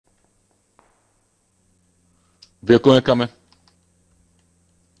Vehicle incoming.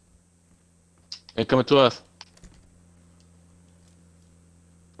 Incoming to us.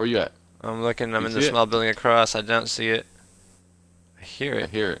 Where you at? I'm looking. I'm You in the see it? small building across. I don't see it. I hear I it.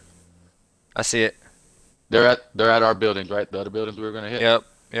 hear it. I see it. They're at our buildings, right? The other buildings we were gonna hit. Yep.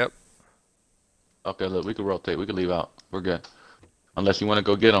 Yep. Okay, look, we can rotate. We can leave out. We're good. Unless you want to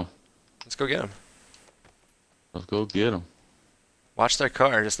go get them. Let's go get them. Let's go get them. Watch their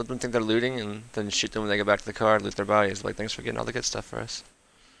car. Just let them think they're looting, and then shoot them when they get back to the car. Loot their bodies. Like, thanks for getting all the good stuff for us.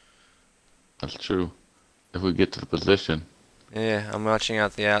 That's true. If we get to the position. Yeah, I'm watching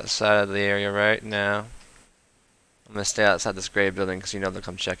out the outside of the area right now. I'm gonna stay outside this gray building because you know they'll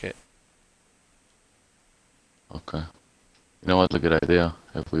come check it. Okay. You know what's a good idea?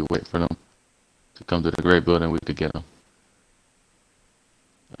 If we wait for them to come to the gray building, we could get them.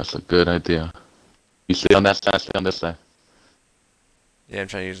 That's a good idea. You stay on that side, stay on this side. Yeah, I'm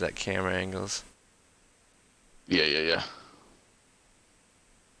trying to use that camera angles. Yeah.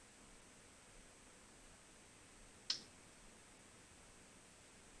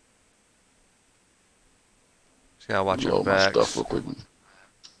 Just gotta watch your Load my backs. stuff real quick.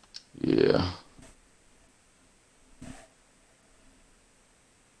 Yeah.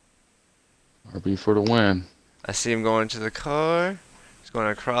 RB for the win. I see him going to the car. He's going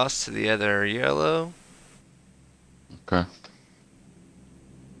across to the other yellow. Okay.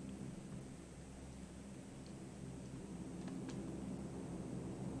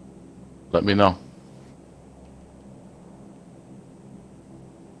 Let me know.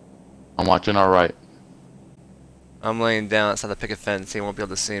 I'm watching our right. I'm laying down outside the picket fence. He won't be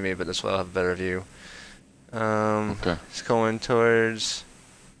able to see me, but this way I'll have a better view. Okay. He's going towards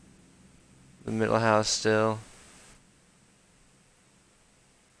the middle house still.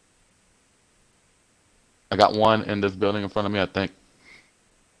 I got one in this building in front of me, I think.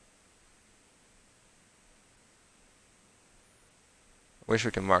 Wish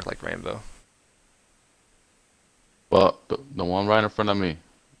we could mark like rainbow. Well, the one right in front of me,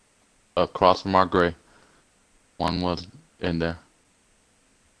 across from our gray, one was in there.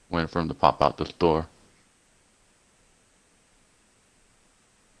 Waiting for him to pop out this door.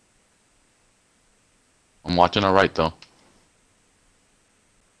 I'm watching our right though.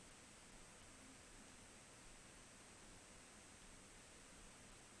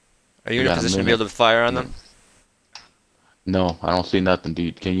 Are you We in a got a position to be able minute. to fire on them? No, I don't see nothing,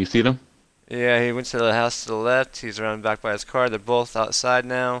 dude. Can you see them? Yeah, he went to the house to the left. He's around back by his car. They're both outside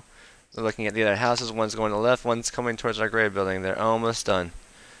now. They're looking at the other houses. One's going to the left. One's coming towards our gray building. They're almost done.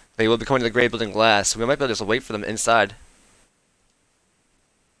 They will be coming to the gray building last. So we might be able to just wait for them inside.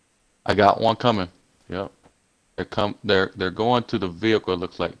 I got one coming. Yep. They're going to the vehicle, it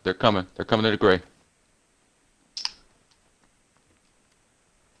looks like. They're coming. They're coming to the gray.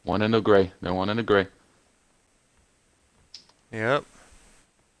 One in the gray. They're one in the gray. Yep.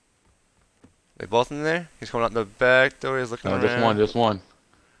 They both in there? He's going out the back door. He's looking No, around. just one.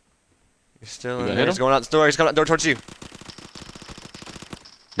 He's still You in gonna there. hit He's him? going out the door. He's coming out the door towards you.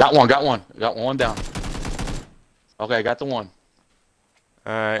 Got one down. Okay, I got the one.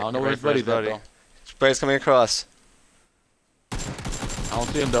 Alright. I don't know get where ready his for his buddy's at buddy. though. His buddy's coming across. I don't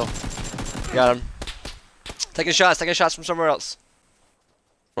see him though. Got him. Taking shots from somewhere else.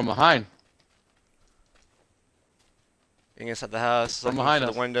 From behind. Getting inside the house. From Looking behind for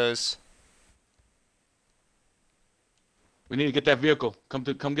us. the windows. We need to get that vehicle. Come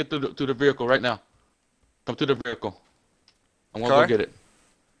get to the vehicle right now. Come to the vehicle. I'm gonna Car? go get it.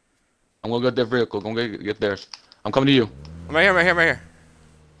 I'm gonna get that vehicle. I'm gonna get theirs. I'm coming to you. I'm right here.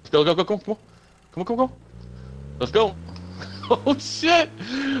 Let's go. Come on. Let's go. Oh shit!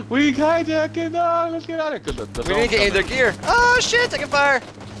 We hijacking. Let's get out of here. 'Cause the We need to get in their gear. Oh shit, taking fire.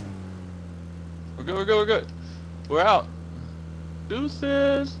 We're good. We're out.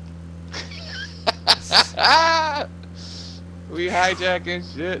 Deuces. We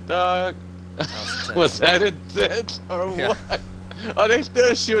hijacking shit, dog. Was that intense or Yeah. what? Are they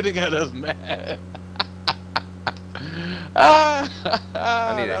still shooting at us, man?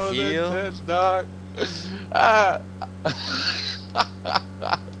 I need a that was heal. intense, dog. Ah.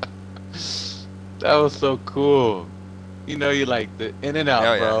 That was so cool. You know you like the in and out,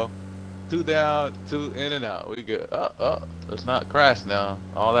 Hell yeah. bro. 2 down, 2 in and out. We good. Let's not crash now.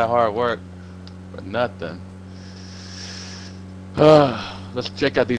 All that hard work for nothing. Let's check out these